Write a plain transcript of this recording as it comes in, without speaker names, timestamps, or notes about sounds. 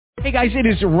Hey guys, it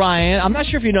is Ryan. I'm not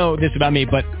sure if you know this about me,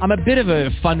 but I'm a bit of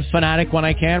a fun fanatic when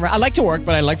I can. I like to work,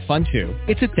 but I like fun too.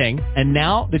 It's a thing. And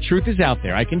now the truth is out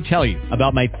there. I can tell you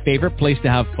about my favorite place to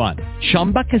have fun.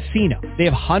 Chumba Casino. They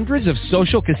have hundreds of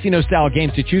social casino style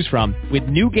games to choose from with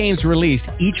new games released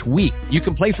each week. You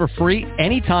can play for free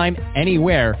anytime,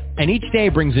 anywhere. And each day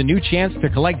brings a new chance to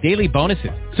collect daily bonuses.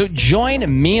 So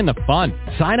join me in the fun.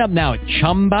 Sign up now at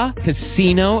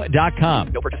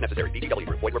ChumbaCasino.com. No purchase necessary. VGW.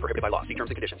 Void where prohibited by law. See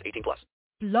terms and conditions. 18+.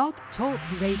 Blog Talk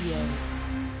Radio.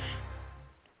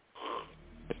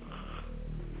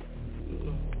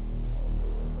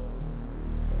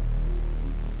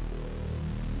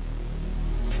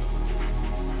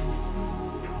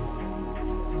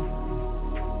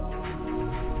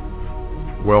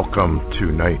 Welcome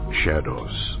to Night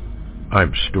Shadows.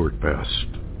 I'm Stuart Best,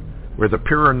 where the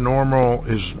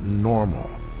paranormal is normal,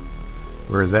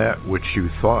 where that which you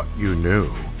thought you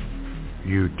knew,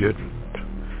 you didn't,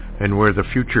 and where the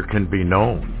future can be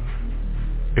known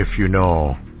if you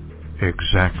know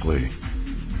exactly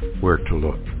where to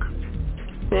look.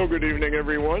 Well, good evening,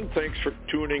 everyone. Thanks for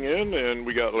tuning in, and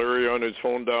we got Larry on his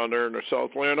phone down there in the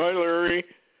Southland. Hi, Larry.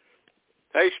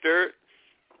 Hey, Stuart.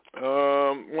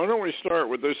 Why don't we start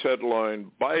with this headline?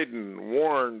 Biden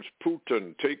warns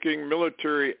Putin taking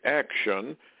military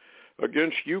action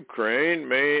against Ukraine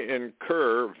may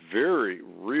incur very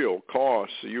real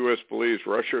costs. The U.S. believes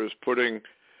Russia is putting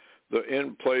the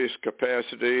in-place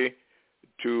capacity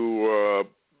to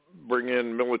bring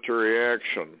in military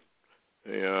action.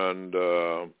 And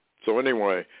so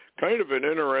anyway, kind of an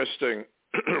interesting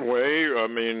way. I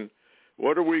mean,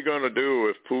 what are we going to do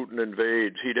if Putin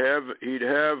invades? He'd have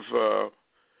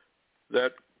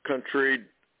that country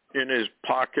in his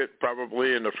pocket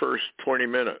probably in the first 20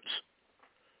 minutes.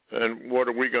 And what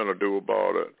are we going to do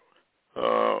about it?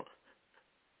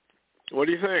 What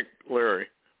do you think, Larry?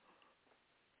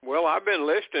 Well, I've been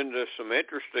listening to some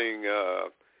interesting,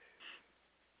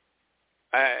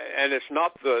 and it's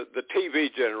not the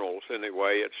TV generals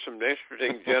anyway. It's some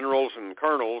interesting generals and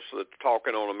colonels that's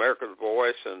talking on America's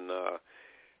Voice and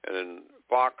in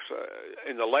Fox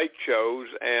in the late shows,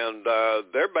 and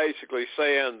they're basically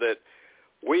saying that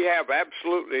we have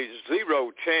absolutely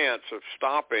zero chance of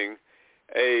stopping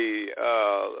a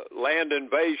land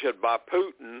invasion by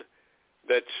Putin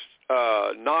that's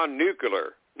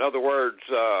non-nuclear. In other words,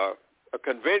 a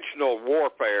conventional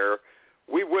warfare.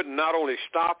 We would not only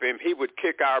stop him, he would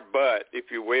kick our butt,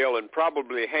 if you will, and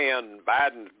probably hand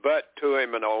Biden's butt to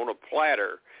him and on a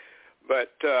platter.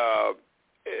 But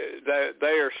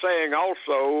they are saying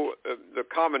also, the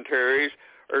commentaries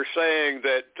are saying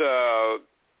that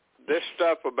this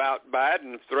stuff about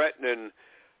Biden threatening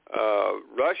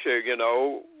Russia, you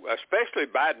know, especially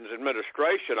Biden's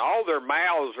administration, all their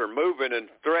mouths are moving and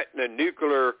threatening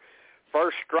nuclear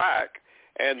first strike.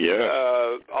 And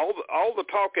all the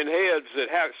talking heads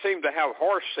that seem to have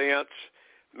horse sense,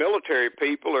 military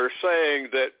people, are saying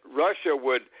that Russia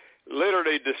would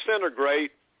literally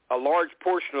disintegrate a large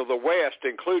portion of the West,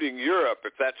 including Europe,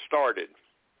 if that started.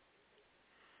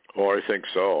 Oh, I think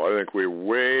so. I think we're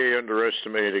way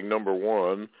underestimating, number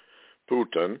one,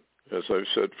 Putin. As I've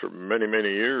said for many, many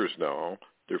years now,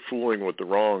 they're fooling with the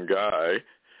wrong guy.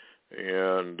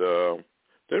 And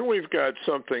then we've got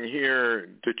something here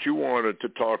that you wanted to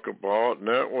talk about, and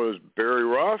that was Barry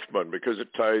Rothman, because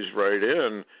it ties right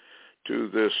in to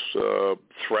this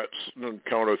threats and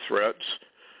counter threats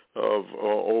of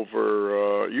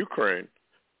over Ukraine.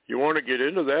 You want to get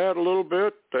into that a little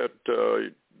bit, that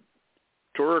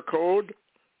Torah code?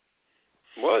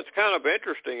 Well, it's kind of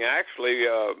interesting, actually.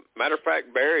 Matter of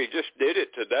fact, Barry just did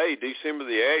it today, December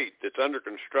the 8th. It's under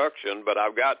construction, but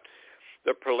I've got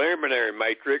the preliminary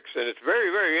matrix, and it's very,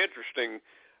 very interesting.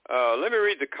 Let me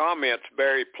read the comments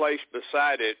Barry placed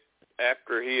beside it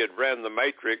after he had ran the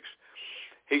matrix.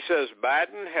 He says,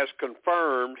 Biden has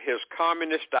confirmed his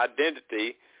communist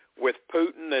identity with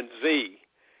Putin and Xi.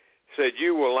 Said,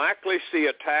 you will likely see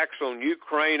attacks on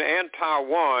Ukraine and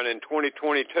Taiwan in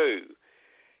 2022.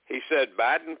 He said,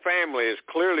 Biden family is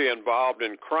clearly involved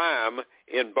in crime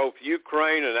in both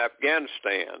Ukraine and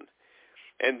Afghanistan.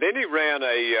 And then he ran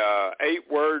a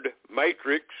 8-word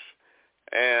matrix,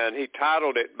 and he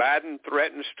titled it, Biden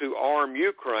Threatens to Arm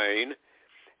Ukraine.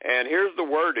 And here's the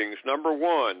wordings. Number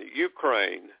 1,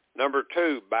 Ukraine. Number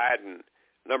 2, Biden.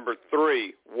 Number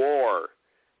 3, war.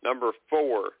 Number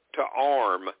 4, to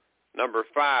arm. Number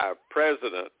 5,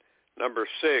 president. Number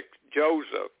 6,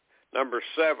 Joseph. Number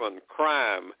 7,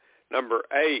 crime. Number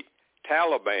 8,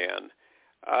 Taliban.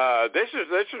 This is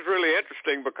really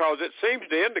interesting because it seems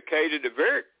to indicate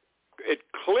it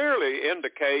clearly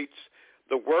indicates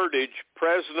the wordage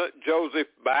President Joseph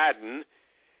Biden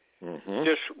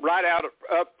just right out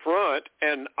up front.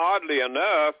 And oddly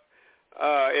enough,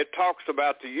 it talks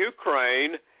about the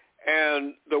Ukraine,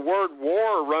 and the word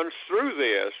war runs through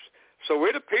this. So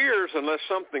it appears, unless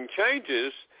something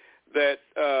changes, that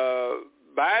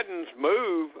Biden's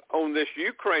move on this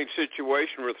Ukraine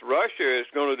situation with Russia is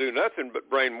going to do nothing but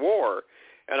bring war.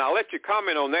 And I'll let you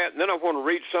comment on that, and then I want to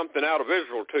read something out of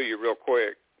Israel to you real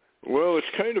quick. Well, it's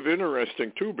kind of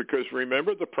interesting, too, because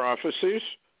remember the prophecies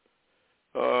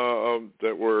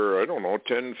that were,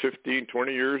 10, 15,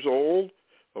 20 years old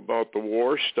about the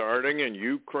war starting in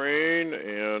Ukraine,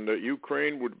 and that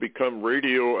Ukraine would become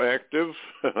radioactive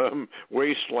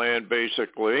wasteland,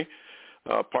 basically.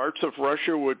 Parts of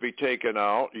Russia would be taken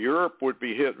out. Europe would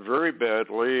be hit very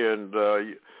badly, and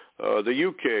the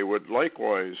UK would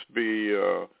likewise be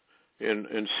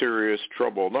in serious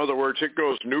trouble. In other words, it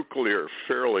goes nuclear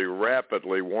fairly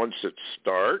rapidly once it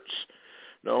starts.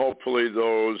 Now, hopefully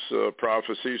those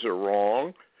prophecies are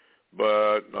wrong,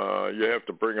 but you have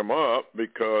to bring them up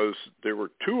because there were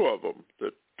two of them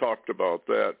that talked about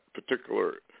that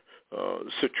particular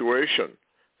situation.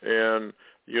 And,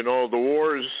 the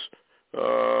wars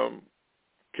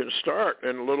can start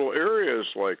in little areas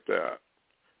like that.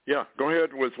 Yeah, go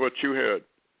ahead with what you had.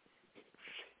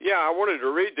 Yeah, I wanted to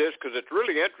read this because it's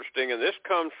really interesting, and this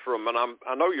comes from, and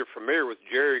I know you're familiar with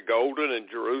Jerry Golden in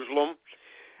Jerusalem,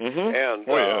 and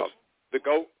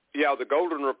the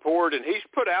Golden Report, and he's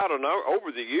put out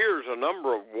over the years a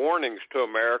number of warnings to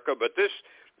America, but this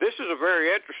is a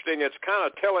very interesting. It's kind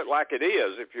of tell it like it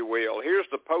is, if you will. Here's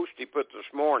the post he put this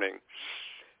morning.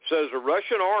 It says the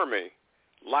Russian army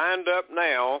lined up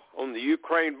now on the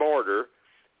Ukraine border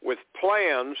with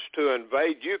plans to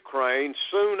invade Ukraine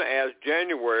soon as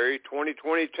January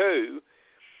 2022,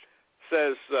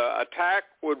 says attack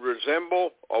would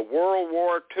resemble a World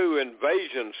War II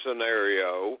invasion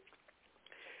scenario,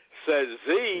 says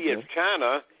if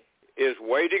China is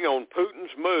waiting on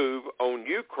Putin's move on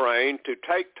Ukraine to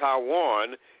take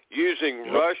Taiwan using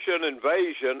Russian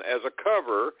invasion as a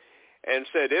cover, and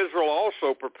said Israel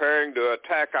also preparing to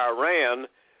attack Iran,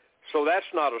 so that's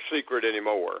not a secret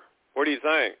anymore. What do you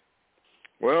think?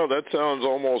 Well, that sounds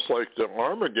almost like the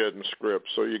Armageddon script.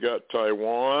 So you got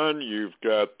Taiwan, you've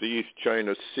got the East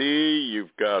China Sea,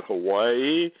 you've got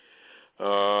Hawaii.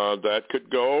 That could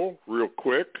go real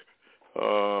quick.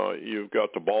 You've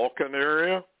got the Balkan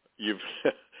area. You've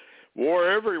war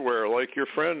everywhere, like your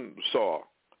friend saw.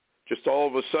 Just all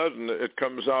of a sudden, it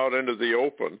comes out into the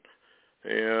open.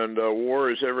 And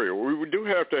war is everywhere. We do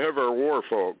have to have our war,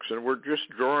 folks, and we're just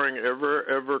drawing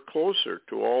ever closer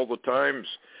to all the times.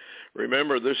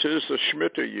 Remember, this is the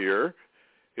Shemitah year.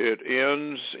 It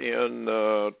ends in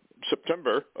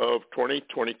September of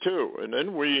 2022. And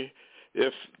then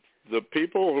if the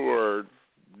people who are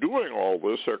doing all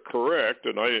this are correct,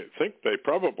 and I think they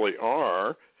probably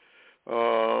are,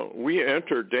 we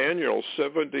enter Daniel's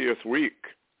 70th week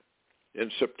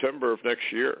in September of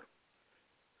next year.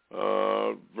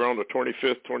 Around the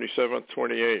 25th, 27th,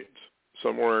 28th,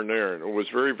 somewhere in there. And it was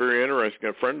very, very interesting.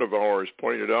 A friend of ours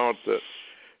pointed out that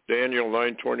Daniel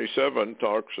 9:27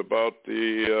 talks about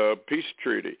the peace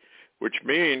treaty, which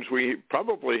means we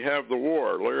probably have the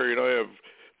war. Larry and I have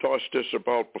tossed this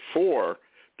about before.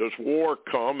 Does war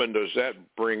come, and does that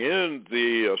bring in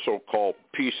the so-called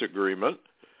peace agreement?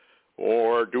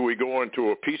 Or do we go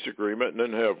into a peace agreement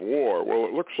and then have war? Well,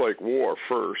 it looks like war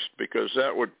first, because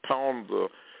that would pound the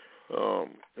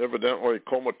evidently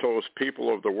comatose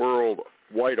people of the world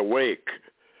wide awake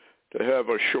to have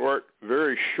a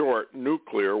very short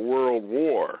nuclear world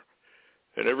war.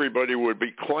 And everybody would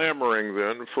be clamoring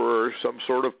then for some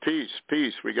sort of peace.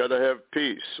 Peace. We got to have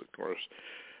peace. Of course,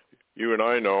 you and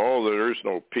I know that there is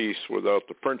no peace without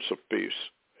the Prince of Peace.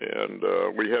 And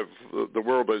the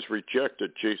world has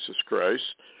rejected Jesus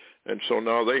Christ, and so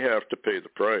now they have to pay the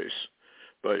price.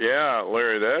 But yeah,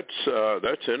 Larry,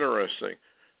 that's interesting.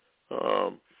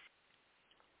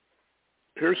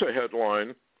 Here's a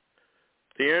headline.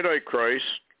 The Antichrist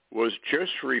was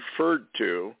just referred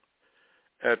to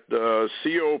at the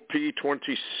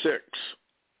COP26.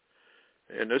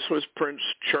 And this was Prince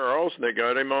Charles, and they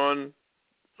got him on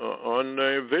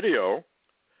a video.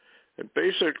 And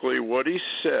basically what he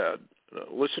said,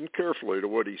 listen carefully to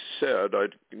what he said,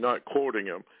 I'm not quoting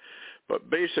him, but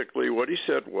basically what he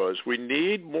said was, we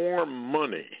need more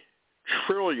money,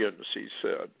 trillions, he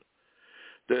said,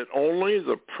 that only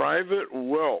the private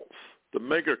wealth, the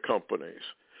mega companies,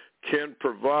 can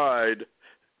provide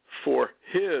for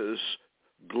his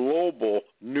global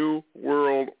new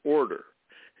world order.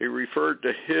 He referred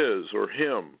to his or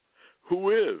him.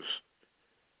 Who is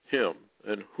him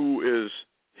and who is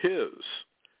his?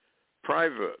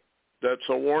 Private. That's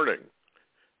a warning.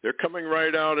 They're coming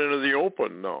right out into the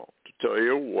open now to tell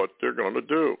you what they're going to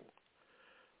do.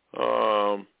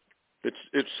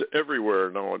 It's everywhere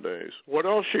nowadays. What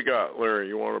else you got, Larry?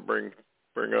 You want to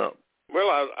bring up? Well,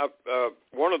 I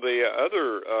one of the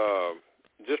other,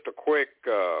 just a quick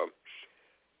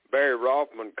Barry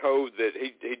Rothman code that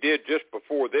he did just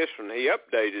before this one. He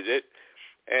updated it,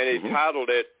 and he titled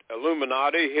it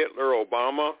Illuminati, Hitler,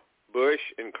 Obama, Bush,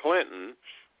 and Clinton.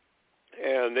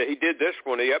 And he did this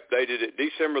one. He updated it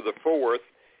December the 4th.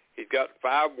 He's got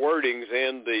 5 wordings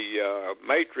in the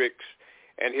matrix,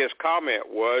 and his comment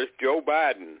was, Joe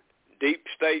Biden, deep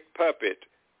state puppet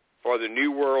for the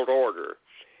New World Order.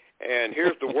 And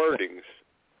here's the wordings.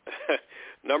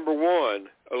 Number 1,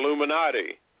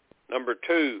 Illuminati. Number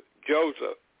 2,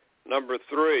 Joseph. Number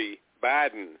 3,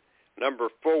 Biden. Number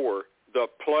 4, the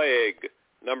plague.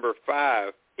 Number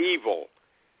 5, evil.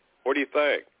 What do you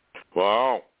think?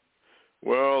 Wow.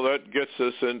 Well, that gets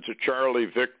us into Charlie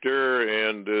Victor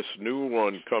and this new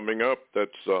one coming up.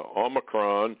 That's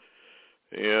Omicron.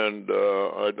 And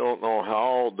I don't know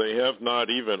how. They have not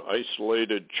even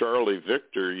isolated Charlie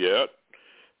Victor yet.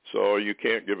 So you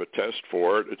can't give a test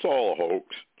for it. It's all a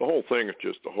hoax. The whole thing is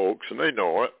just a hoax, and they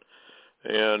know it.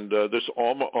 And this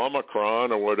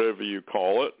Omicron, or whatever you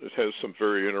call it, it has some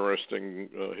very interesting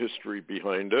history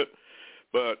behind it.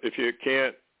 But if you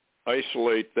can't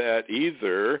isolate that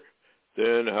either,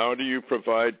 then how do you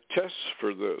provide tests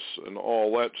for this and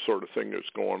all that sort of thing that's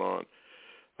going on?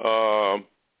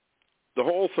 The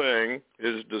whole thing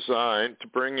is designed to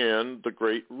bring in the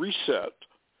Great Reset.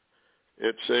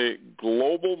 It's a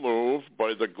global move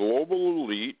by the global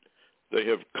elite. They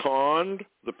have conned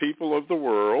the people of the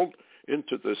world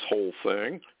into this whole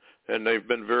thing, and they've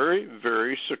been very,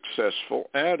 very successful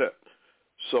at it.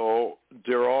 So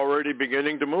they're already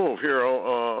beginning to move. Here,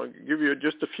 I'll give you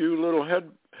just a few little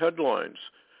headlines.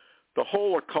 The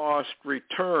Holocaust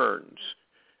returns.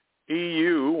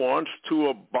 EU wants to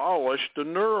abolish the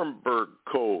Nuremberg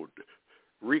Code,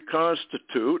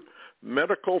 reconstitute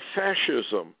medical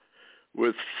fascism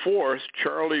with 4th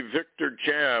Charlie Victor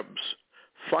jabs,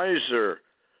 Pfizer,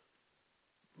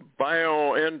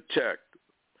 BioNTech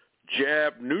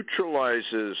jab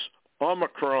neutralizes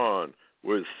Omicron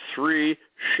with 3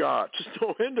 shots.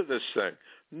 No end to this thing.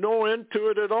 No end to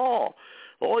it at all.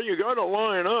 Oh, you got to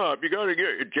line up. You got to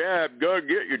get your jab. Got to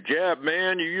get your jab,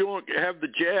 man. You don't have the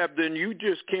jab, then you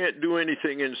just can't do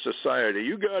anything in society.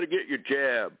 You got to get your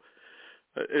jab.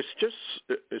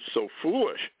 It's so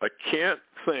foolish. I can't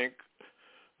think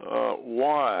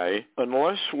why,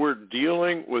 unless we're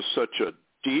dealing with such a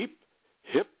deep,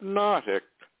 hypnotic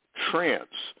trance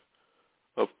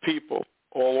of people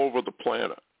all over the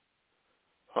planet,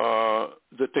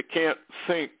 that they can't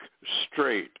think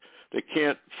straight. They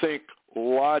can't think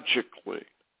logically.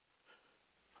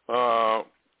 Now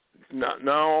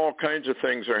all kinds of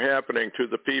things are happening to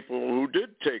the people who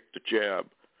did take the jab.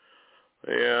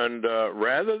 And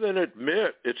rather than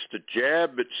admit it's the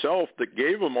jab itself that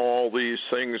gave them all these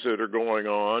things that are going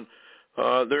on,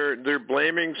 they're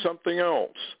blaming something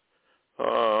else.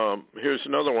 Here's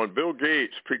another one. Bill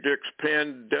Gates predicts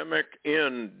pandemic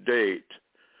end date.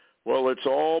 Well, it's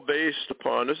all based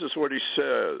upon, this is what he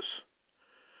says.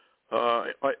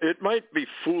 It might be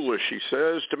foolish, he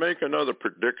says, to make another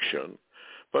prediction,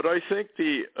 but I think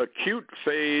the acute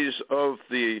phase of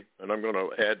the, and I'm going to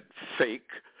add fake,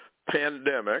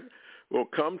 pandemic will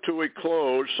come to a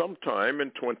close sometime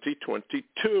in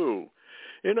 2022.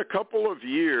 In a couple of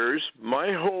years,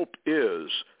 my hope is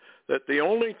that the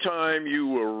only time you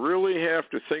will really have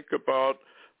to think about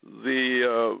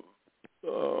the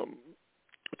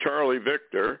Charlie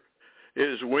Victor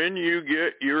is when you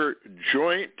get your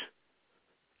joint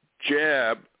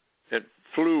jab and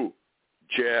flu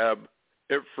jab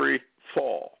every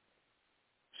fall.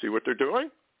 See what they're doing?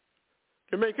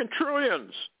 They're making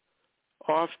trillions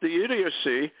off the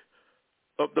idiocy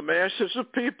of the masses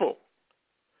of people.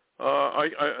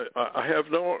 I have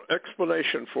no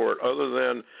explanation for it other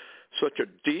than such a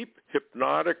deep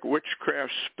hypnotic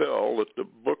witchcraft spell that the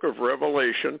book of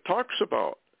Revelation talks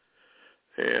about.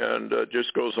 And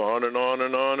just goes on and on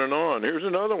and on and on. Here's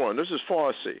another one. This is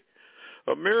Fauci.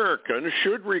 Americans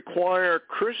should require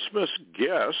Christmas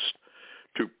guests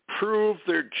to prove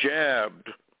they're jabbed,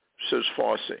 says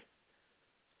Fauci.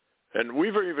 And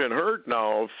we've even heard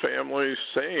now of families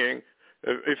saying,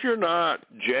 if you're not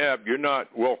jabbed, you're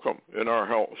not welcome in our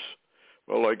house.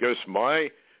 Well, I guess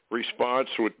my response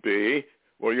would be,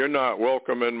 well, you're not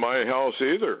welcome in my house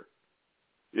either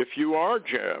if you are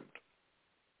jabbed.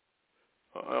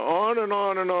 On and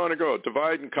on and on it goes.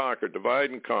 Divide and conquer,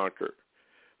 divide and conquer.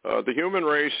 The human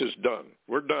race is done.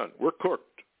 We're done. We're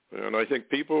cooked. And I think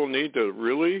people need to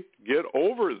really get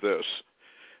over this,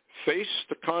 face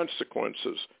the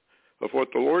consequences of what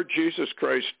the Lord Jesus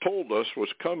Christ told us was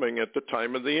coming at the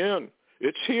time of the end.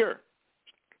 It's here.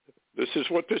 This is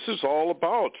what this is all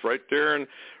about. It's right there in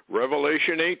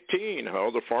Revelation 18,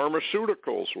 how the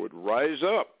pharmaceuticals would rise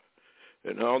up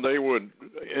and how they would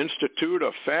institute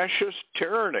a fascist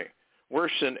tyranny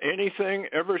worse than anything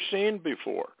ever seen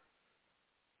before.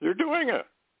 They're doing it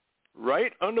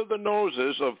right under the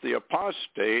noses of the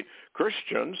apostate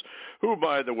Christians, who,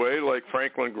 by the way, like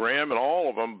Franklin Graham and all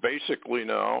of them basically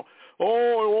now,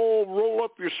 roll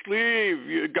up your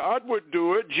sleeve. God would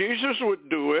do it. Jesus would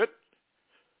do it.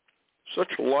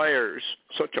 Such liars,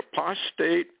 such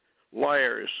apostate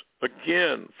liars,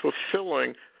 again,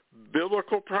 fulfilling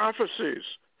biblical prophecies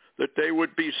that they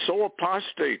would be so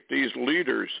apostate, these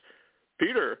leaders.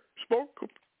 Peter spoke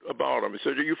about them. He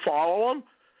said, do you follow them?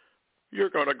 You're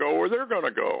going to go where they're going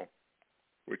to go,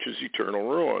 which is eternal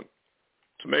ruin.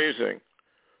 It's amazing.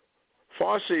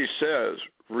 Fossey says,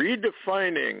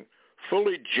 redefining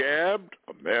fully jabbed,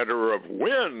 a matter of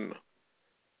when,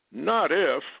 not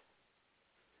if.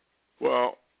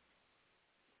 Well,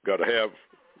 got to have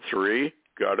 3,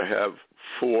 got to have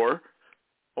 4.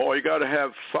 Oh, you got to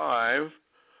have 5.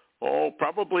 Oh,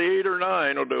 probably 8 or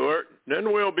 9 will do it.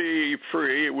 Then we'll be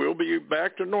free. We'll be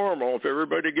back to normal if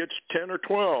everybody gets 10 or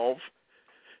 12.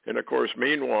 And, of course,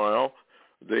 meanwhile,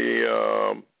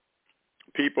 the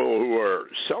people who are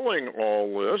selling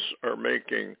all this are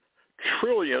making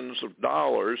trillions of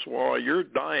dollars while you're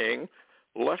dying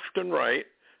left and right,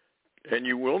 and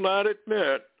you will not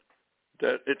admit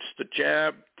that it's the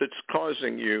jab that's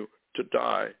causing you to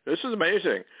die. This is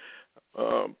amazing.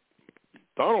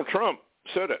 Donald Trump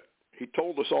said it. He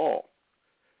told us all.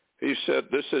 He said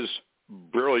this is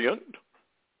brilliant,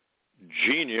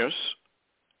 genius,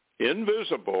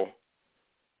 invisible,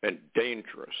 and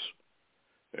dangerous.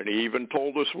 And he even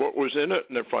told us what was in it,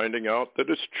 and they're finding out that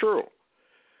it's true.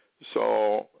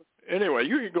 So anyway,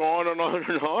 you can go on and on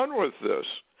and on with this.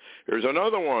 Here's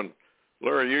another one.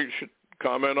 Larry, you should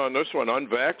comment on this one.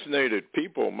 Unvaccinated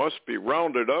people must be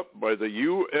rounded up by the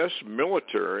U.S.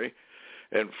 military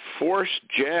and forced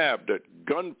jabbed at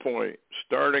gunpoint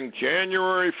starting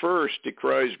January 1st,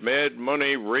 decries Mad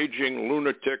Money raging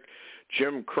lunatic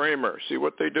Jim Cramer. See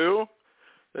what they do?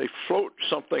 They float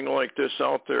something like this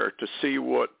out there to see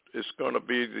what is going to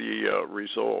be the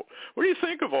result. What do you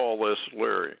think of all this,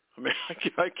 Larry? I mean,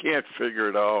 I can't figure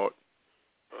it out.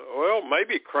 Well,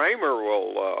 maybe Cramer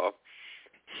will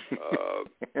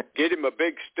get him a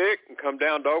big stick and come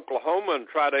down to Oklahoma and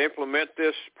try to implement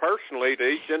this personally to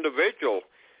each individual.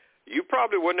 You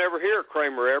probably would never hear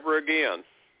Cramer ever again.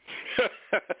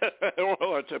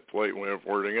 Well, that's a polite way of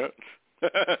wording it.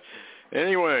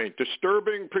 Anyway,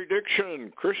 disturbing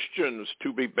prediction. Christians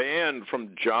to be banned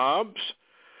from jobs,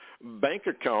 bank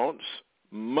accounts,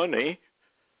 money,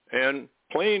 and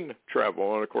plane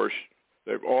travel. And, of course,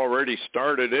 they've already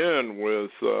started in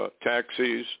with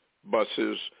taxis,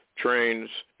 buses, trains,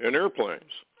 and airplanes.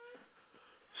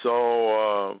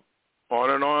 So on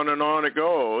and on and on it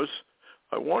goes.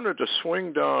 I wanted to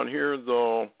swing down here,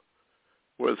 though,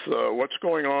 with what's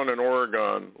going on in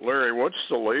Oregon. Larry, what's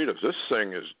the latest? This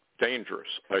thing is dangerous,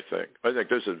 I think. I think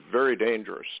this is very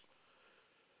dangerous,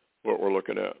 what we're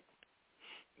looking at.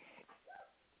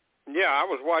 Yeah, I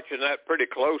was watching that pretty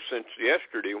close since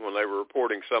yesterday when they were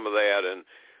reporting some of that. And,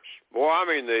 boy, I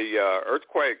mean, the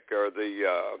earthquake or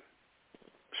the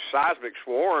seismic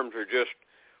swarms are just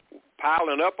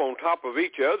piling up on top of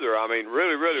each other. I mean,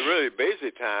 really, really, really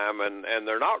busy time, and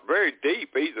they're not very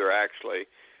deep either, actually.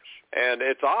 And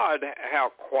it's odd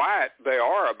how quiet they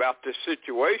are about this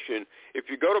situation. If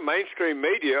you go to mainstream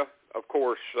media, of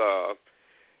course,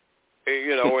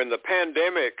 in the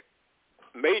pandemic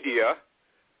media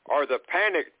or the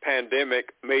panic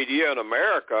pandemic media in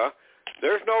America,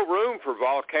 there's no room for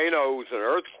volcanoes and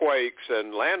earthquakes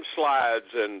and landslides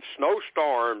and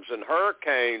snowstorms and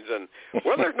hurricanes. And,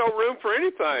 well, there's no room for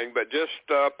anything but just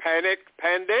panic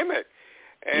pandemic.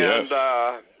 And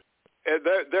yes.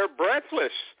 They're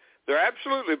breathless. They're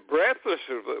absolutely breathless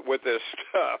with this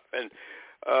stuff. And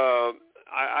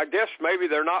I guess maybe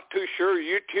they're not too sure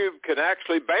YouTube can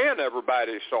actually ban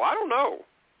everybody. So I don't know.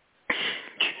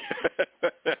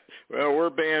 Well, we're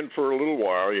banned for a little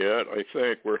while yet. I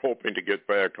think we're hoping to get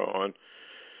back on.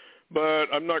 But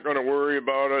I'm not going to worry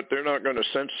about it. They're not going to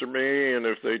censor me, and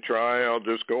if they try, I'll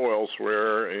just go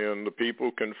elsewhere, and the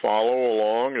people can follow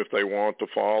along if they want to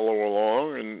follow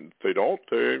along, and if they don't,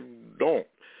 they don't.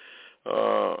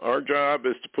 Our job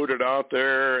is to put it out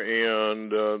there,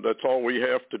 and that's all we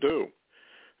have to do.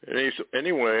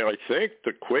 Anyway, I think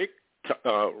the quake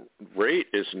rate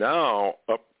is now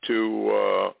up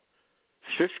to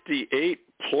 58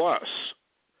 plus.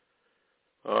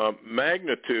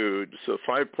 Magnitude, so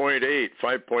 5.8,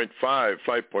 5.5,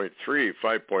 5.3,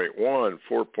 5.1,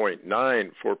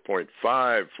 4.9,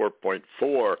 4.5,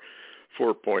 4.4,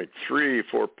 4.3,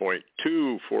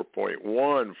 4.2,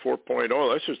 4.1,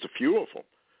 4.0. That's just a few of them.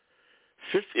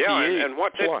 58 and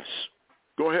what plus.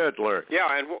 Go ahead, Larry.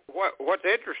 Yeah, and what's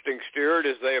interesting, Stuart,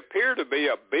 is they appear to be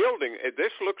a building.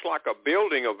 This looks like a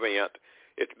building event.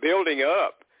 It's building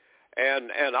up.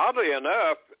 And oddly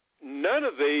enough, none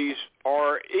of these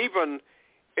are even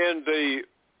in the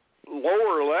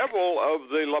lower level of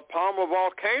the La Palma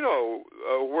volcano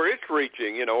where it's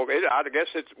reaching. I guess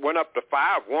it went up to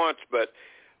 5 once, but,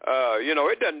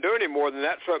 it doesn't do any more than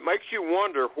that. So it makes you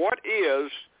wonder what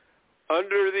is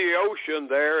under the ocean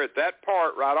there at that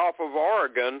part right off of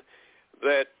Oregon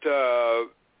that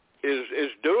is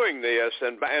doing this.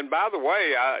 And by the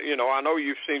way, I know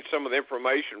you've seen some of the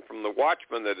information from the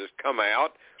Watchman that has come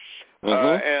out.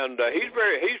 And he's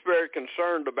very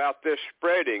concerned about this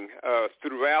spreading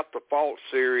throughout the fault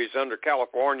series under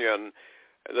California and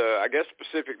I guess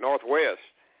Pacific Northwest.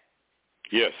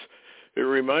 Yes. It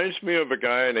reminds me of a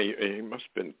guy, and he must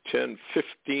have been 10,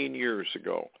 15 years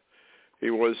ago. He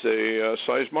was a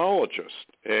seismologist,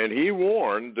 and he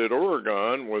warned that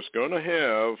Oregon was going to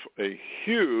have a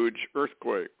huge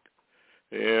earthquake.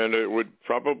 And it would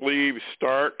probably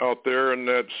start out there in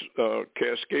that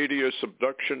Cascadia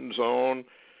subduction zone.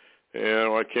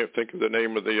 And I can't think of the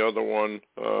name of the other one.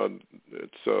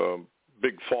 It's a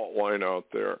big fault line out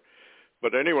there.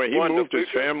 But anyway, he moved his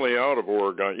family out of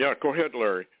Oregon. Yeah, go ahead,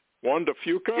 Larry. Juan de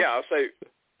Fuca? Yeah, I'll say,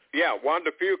 Juan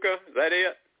de Fuca. Is that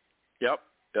it? Yep,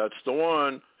 that's the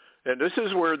one. And this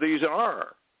is where these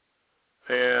are.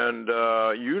 And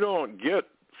you don't get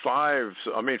fives.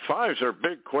 I mean, fives are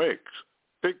big quakes.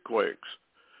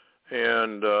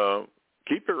 And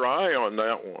keep your eye on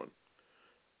that one.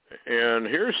 And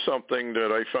here's something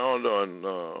that I found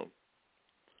on,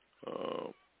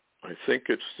 I think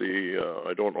it's the,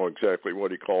 I don't know exactly what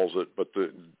he calls it, but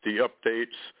the updates.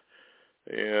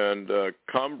 And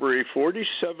Cambrai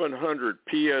 4,700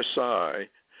 PSI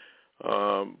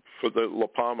for the La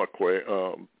Palma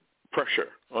pressure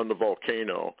on the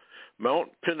volcano. Mount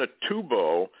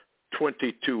Pinatubo,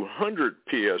 2,200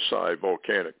 PSI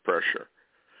volcanic pressure.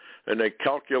 And they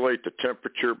calculate the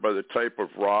temperature by the type of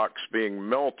rocks being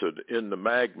melted in the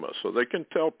magma. So they can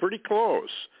tell pretty close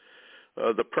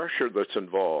the pressure that's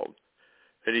involved.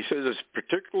 And he says it's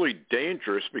particularly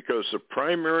dangerous because the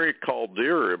primary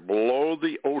caldera below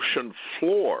the ocean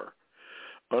floor,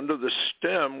 under the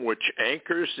stem which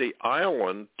anchors the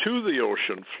island to the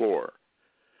ocean floor.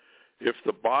 If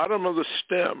the bottom of the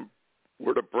stem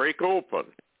were to break open,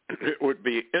 it would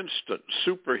be instant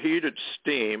superheated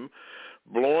steam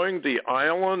blowing the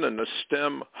island and the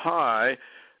stem high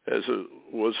as it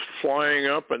was flying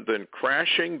up and then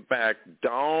crashing back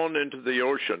down into the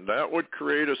ocean. That would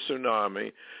create a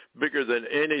tsunami bigger than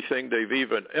anything they've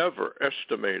even ever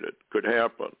estimated could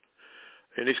happen.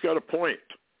 And he's got a point.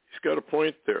 He's got a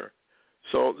point there.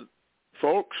 So,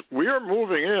 folks, we are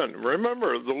moving in.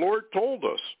 Remember, the Lord told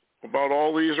us about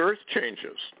all these earth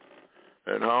changes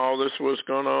and how this was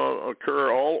going to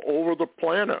occur all over the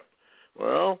planet.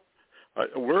 Well,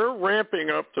 we're ramping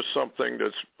up to something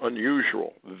that's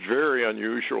unusual, very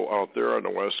unusual out there on the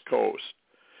West Coast.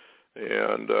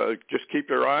 And just keep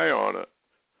your eye on it.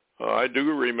 I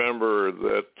do remember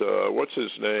that, what's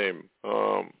his name?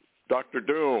 Dr.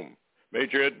 Doom,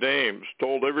 Major Ed Dames,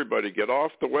 told everybody, get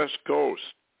off the West Coast.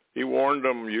 He warned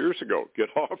them years ago, get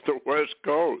off the West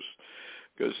Coast,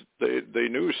 because they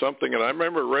knew something. And I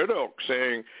remember Red Elk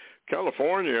saying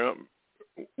California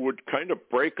would kind of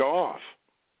break off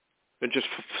and just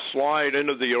slide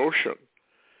into the ocean,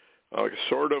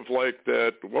 sort of like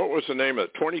that, what was the name of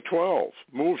it, 2012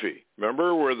 movie,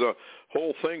 remember, where the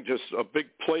whole thing, just a big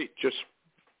plate just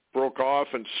broke off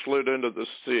and slid into the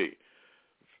sea.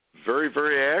 Very,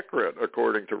 very accurate,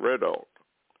 according to Red Elk.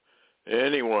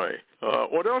 Anyway,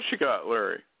 what else you got,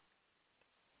 Larry?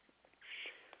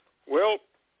 Well,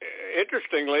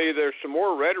 interestingly, there's some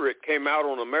more rhetoric came out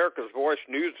on America's Voice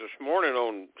News this morning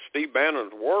on Steve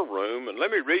Bannon's War Room, and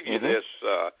let me read you this.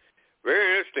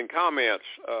 Very interesting comments.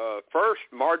 First,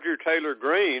 Marjorie Taylor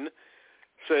Greene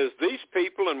says, these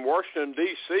people in Washington,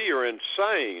 D.C. are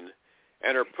insane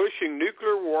and are pushing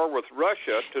nuclear war with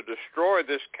Russia to destroy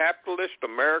this capitalist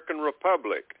American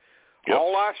republic. Yep.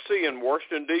 All I see in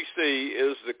Washington, D.C.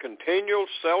 is the continual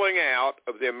selling out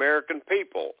of the American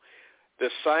people. The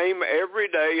same every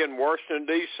day in Washington,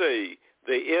 D.C.,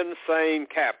 the insane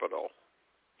capital.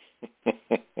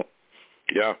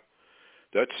 Yeah.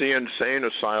 That's the insane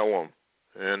asylum,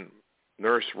 and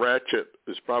Nurse Ratched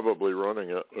is probably running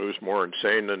it, who's more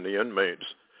insane than the inmates.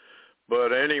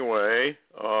 But anyway,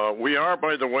 we are,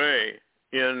 by the way,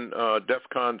 in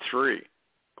DEFCON 3,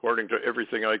 according to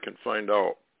everything I can find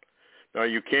out. Now,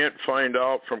 you can't find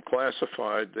out from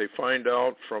classified. They find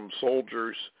out from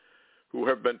soldiers who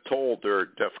have been told they're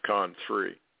at DEFCON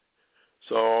 3.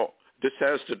 So this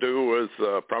has to do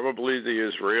with probably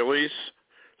the Israelis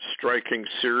striking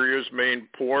Syria's main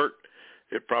port.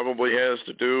 It probably has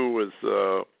to do with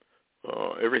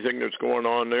everything that's going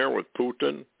on there with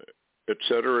Putin, et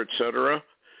cetera, et cetera.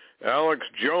 Alex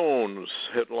Jones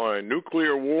headline,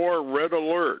 Nuclear War Red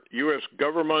Alert. U.S.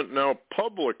 government now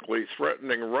publicly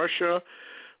threatening Russia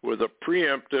with a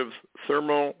preemptive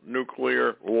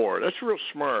thermonuclear war. That's real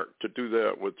smart to do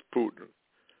that with Putin.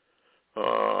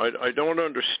 I don't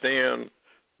understand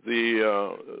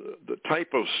the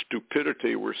type of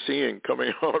stupidity we're seeing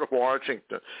coming out of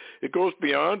Washington. It goes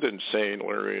beyond insane,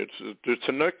 Larry. It's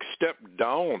a next step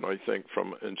down, I think,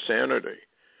 from insanity.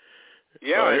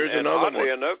 Yeah, here's and another oddly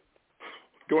one. enough,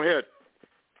 Go ahead.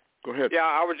 Yeah,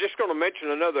 I was just going to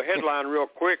mention another headline real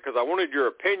quick because I wanted your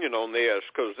opinion on this.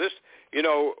 Because this,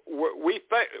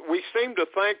 we seem to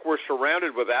think we're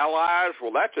surrounded with allies.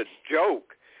 Well, that's a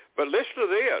joke. But listen to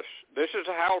this. This is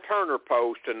a Hal Turner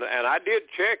post, and I did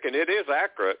check, and it is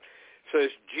accurate. It says,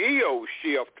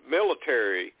 geo-shift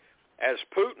military as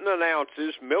Putin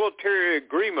announces military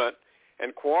agreement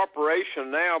and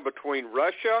cooperation now between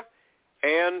Russia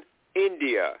and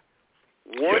India.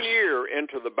 One year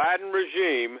into the Biden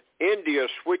regime, India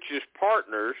switches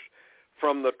partners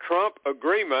from the Trump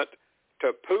agreement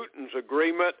to Putin's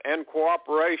agreement and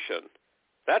cooperation.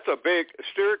 That's a big,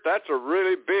 Stuart, that's a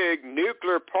really big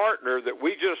nuclear partner that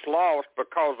we just lost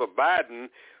because of Biden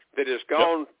that has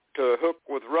gone to hook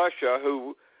with Russia,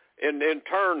 who in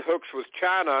turn hooks with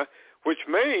China, which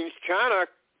means China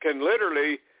can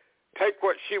literally take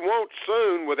what she wants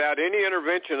soon without any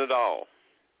intervention at all.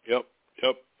 Yep.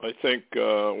 I think,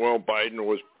 Biden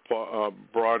was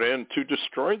brought in to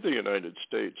destroy the United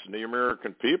States and the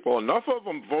American people. Enough of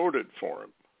them voted for him.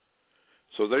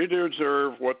 So they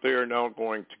deserve what they are now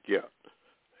going to get.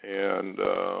 And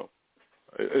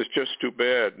it's just too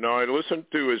bad. Now, I listened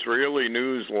to Israeli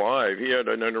News Live. He had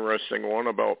an interesting one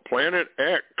about Planet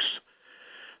X.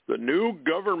 The new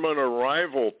government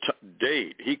arrival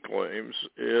date, he claims,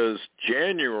 is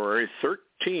January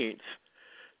 13th,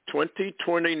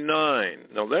 2029.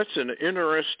 Now, that's an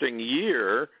interesting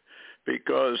year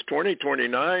because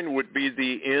 2029 would be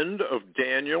the end of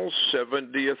Daniel's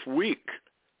 70th week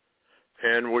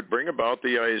and would bring about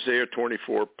the Isaiah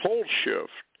 24 pole shift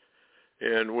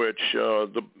in which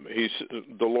the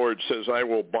Lord says, I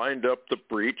will bind up the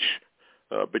breach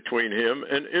between him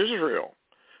and Israel.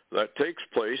 That takes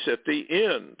place at the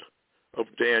end of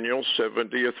Daniel's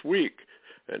 70th week,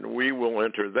 and we will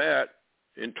enter that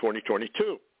in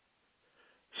 2022.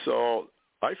 So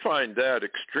I find that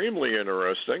extremely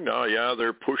interesting. Now,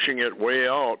 they're pushing it way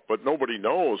out, but nobody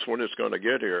knows when it's going to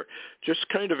get here. Just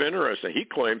kind of interesting. He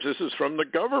claims this is from the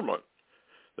government,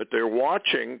 that they're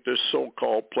watching this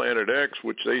so-called Planet X,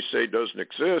 which they say doesn't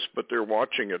exist, but they're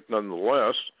watching it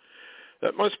nonetheless.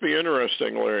 That must be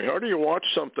interesting, Larry. How do you watch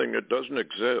something that doesn't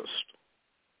exist?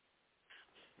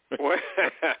 Well,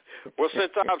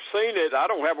 since I've seen it, I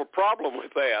don't have a problem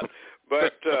with that.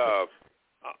 But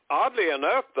oddly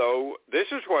enough, though, this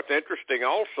is what's interesting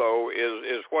also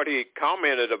is what he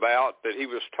commented about that he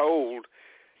was told.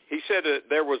 He said that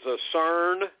there was a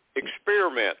CERN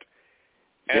experiment,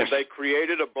 and they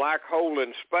created a black hole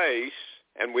in space.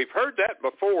 And we've heard that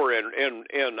before in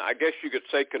I guess you could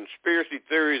say conspiracy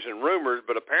theories and rumors,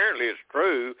 but apparently it's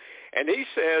true. And he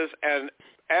says, and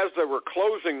as they were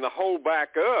closing the hole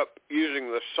back up using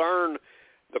the CERN,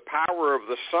 the power of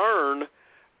the CERN,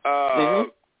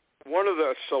 one of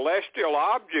the celestial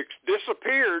objects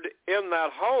disappeared in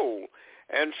that hole.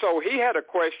 And so he had a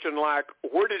question like,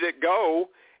 where did it go?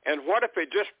 And what if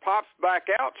it just pops back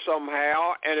out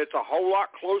somehow and it's a whole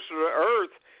lot closer to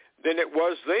Earth than it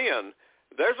was then?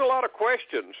 There's a lot of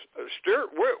questions. Stuart,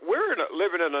 we're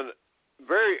living in a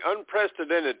very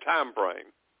unprecedented time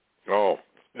frame. Oh,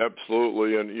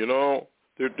 absolutely. And,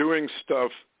 they're doing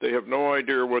stuff. They have no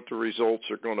idea what the results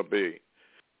are going to be.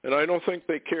 And I don't think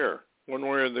they care one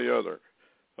way or the other.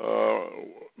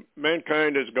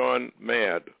 Mankind has gone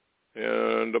mad.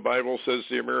 And the Bible says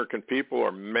the American people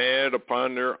are mad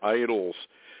upon their idols.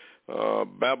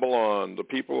 Babylon, the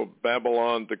people of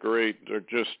Babylon the Great,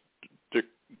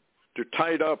 they're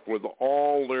tied up with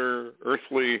all their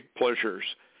earthly pleasures.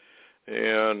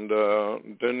 And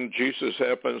then Jesus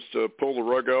happens to pull the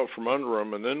rug out from under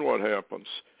them, and then what happens?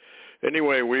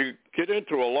 Anyway, we get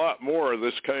into a lot more of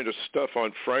this kind of stuff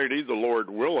on Friday, the Lord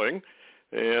willing.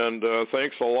 And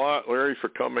thanks a lot, Larry, for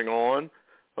coming on.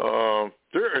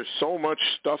 There is so much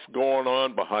stuff going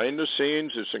on behind the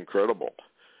scenes. It's incredible.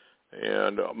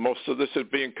 And most of this is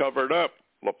being covered up.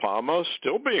 La Palma is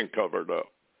still being covered up.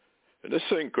 And this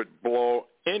thing could blow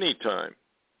any time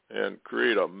and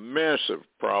create a massive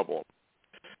problem.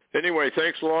 Anyway,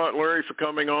 thanks a lot, Larry, for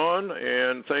coming on,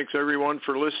 and thanks, everyone,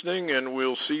 for listening, and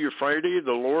we'll see you Friday,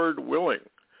 the Lord willing.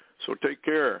 So take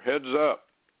care. Heads up.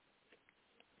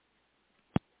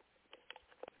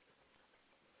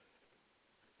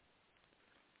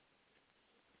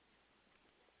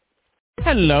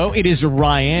 Hello, it is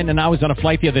Ryan, and I was on a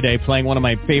flight the other day playing one of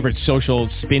my favorite social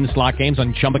spin slot games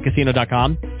on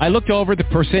ChumbaCasino.com. I looked over at the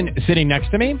person sitting next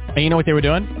to me, and you know what they were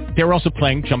doing? They were also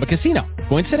playing Chumba Casino.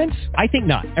 Coincidence? I think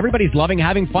not. Everybody's loving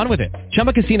having fun with it.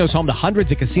 Chumba Casino is home to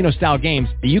hundreds of casino-style games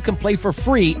that you can play for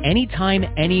free anytime,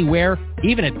 anywhere,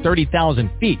 even at 30,000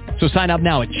 feet. So sign up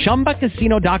now at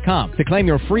ChumbaCasino.com to claim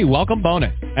your free welcome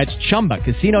bonus. That's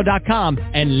ChumbaCasino.com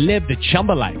and live the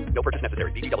Chumba life. No purchase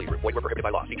necessary. VGW. Void where prohibited by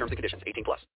law. See terms and conditions. 18+.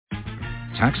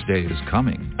 Tax day is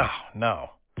coming. Oh, no.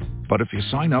 But if you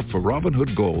sign up for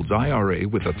Robinhood Gold's IRA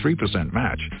with a 3%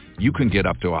 match, you can get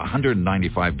up to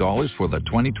 $195 for the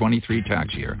 2023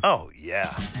 tax year. Oh,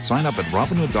 yeah. Sign up at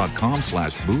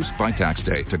Robinhood.com/boost by tax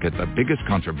day to get the biggest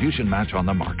contribution match on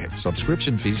the market.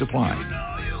 Subscription fees apply.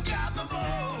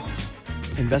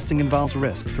 Investing involves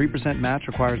risk. 3% match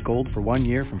requires gold for 1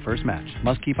 year from first match.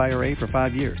 Must keep IRA for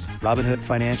 5 years. Robinhood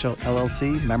Financial,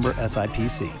 LLC, member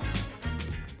SIPC.